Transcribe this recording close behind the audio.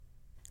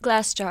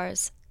Glass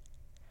jars.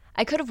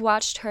 I could have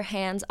watched her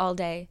hands all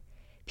day,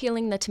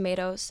 peeling the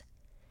tomatoes,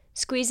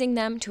 squeezing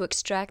them to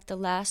extract the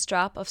last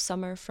drop of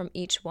summer from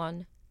each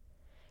one.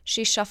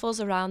 She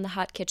shuffles around the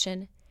hot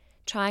kitchen,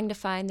 trying to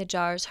find the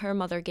jars her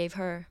mother gave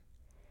her,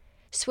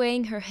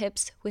 swaying her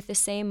hips with the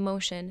same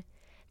motion,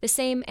 the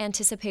same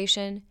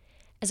anticipation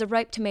as a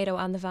ripe tomato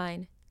on the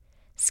vine,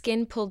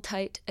 skin pulled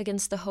tight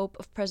against the hope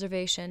of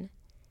preservation,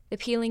 the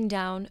peeling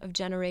down of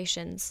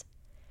generations,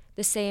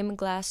 the same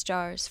glass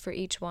jars for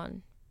each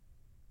one.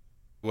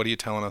 What are you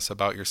telling us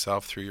about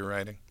yourself through your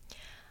writing?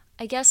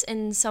 I guess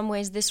in some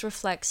ways this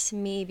reflects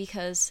me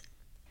because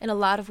in a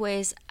lot of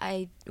ways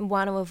I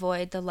want to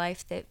avoid the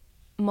life that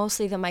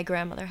my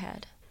grandmother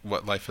had.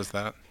 What life is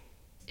that?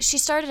 She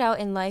started out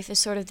in life as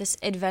sort of this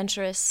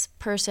adventurous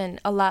person,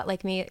 a lot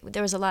like me.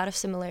 There was a lot of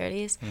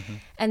similarities. Mm-hmm.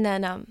 And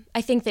then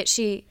I think that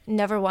she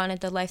never wanted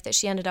the life that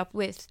she ended up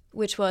with,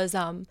 which was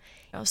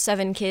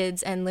 7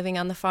 kids and living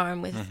on the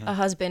farm with a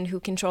husband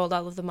who controlled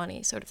all of the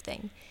money sort of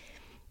thing.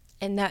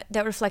 And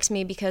that reflects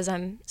me because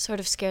I'm sort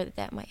of scared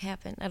that might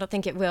happen. I don't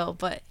think it will,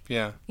 but,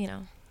 Yeah. you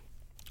know.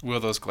 Will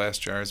those glass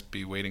jars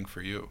be waiting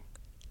for you?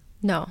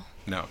 No.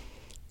 No.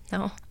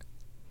 No.